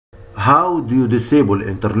How do you disable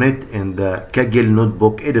internet in the Kaggle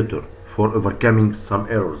Notebook Editor for overcoming some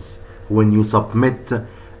errors when you submit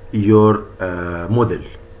your model?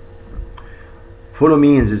 Follow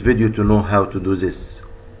me in this video to know how to do this.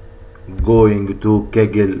 Going to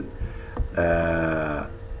Kaggle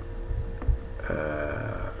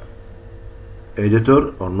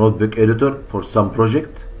editor or notebook editor for some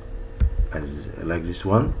project, as like this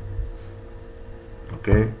one.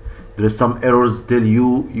 Okay, there is some errors, tell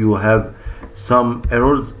you have some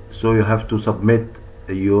errors, so you have to submit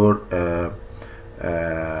your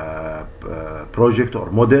project or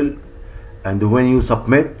model, and when you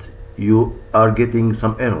submit you are getting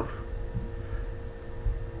some error.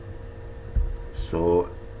 So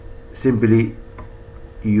simply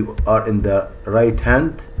you are in the right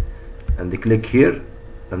hand and click here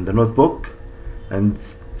in the notebook and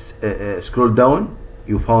scroll down.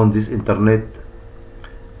 You found this internet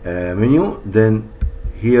menu, then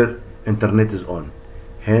here internet is on,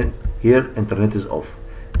 and here internet is off.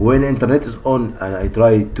 When internet is on and I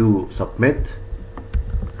try to submit,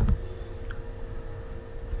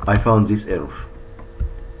 I found this error.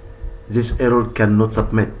 This error cannot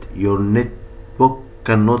submit. Your netbook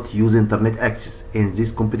cannot use internet access in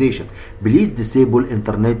this computation. Please disable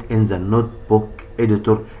internet in the notebook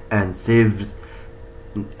editor and save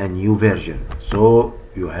a new version. So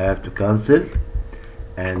you have to cancel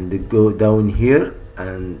and go down here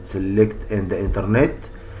and select in the internet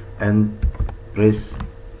and press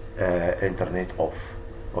internet off.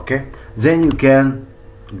 Okay, then you can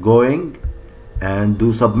going and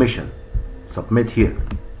do submission. Submit here.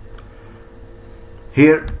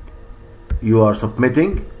 Here you are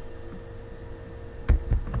submitting.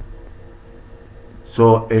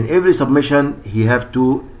 So in every submission he have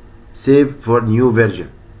to save for new version.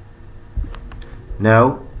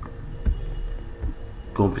 Now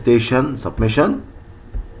computation, submission,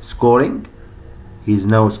 scoring. He's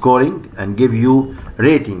now scoring and give you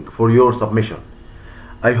rating for your submission.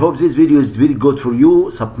 I hope this video is very good for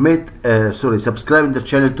you. Subscribe in the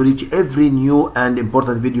channel to reach every new and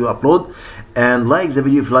important video upload, and like the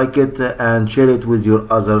video if you like it, and share it with your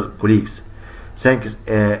other colleagues. Thanks.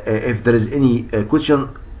 If there is any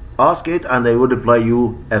question, ask it and I will reply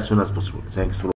you as soon as possible. Thanks for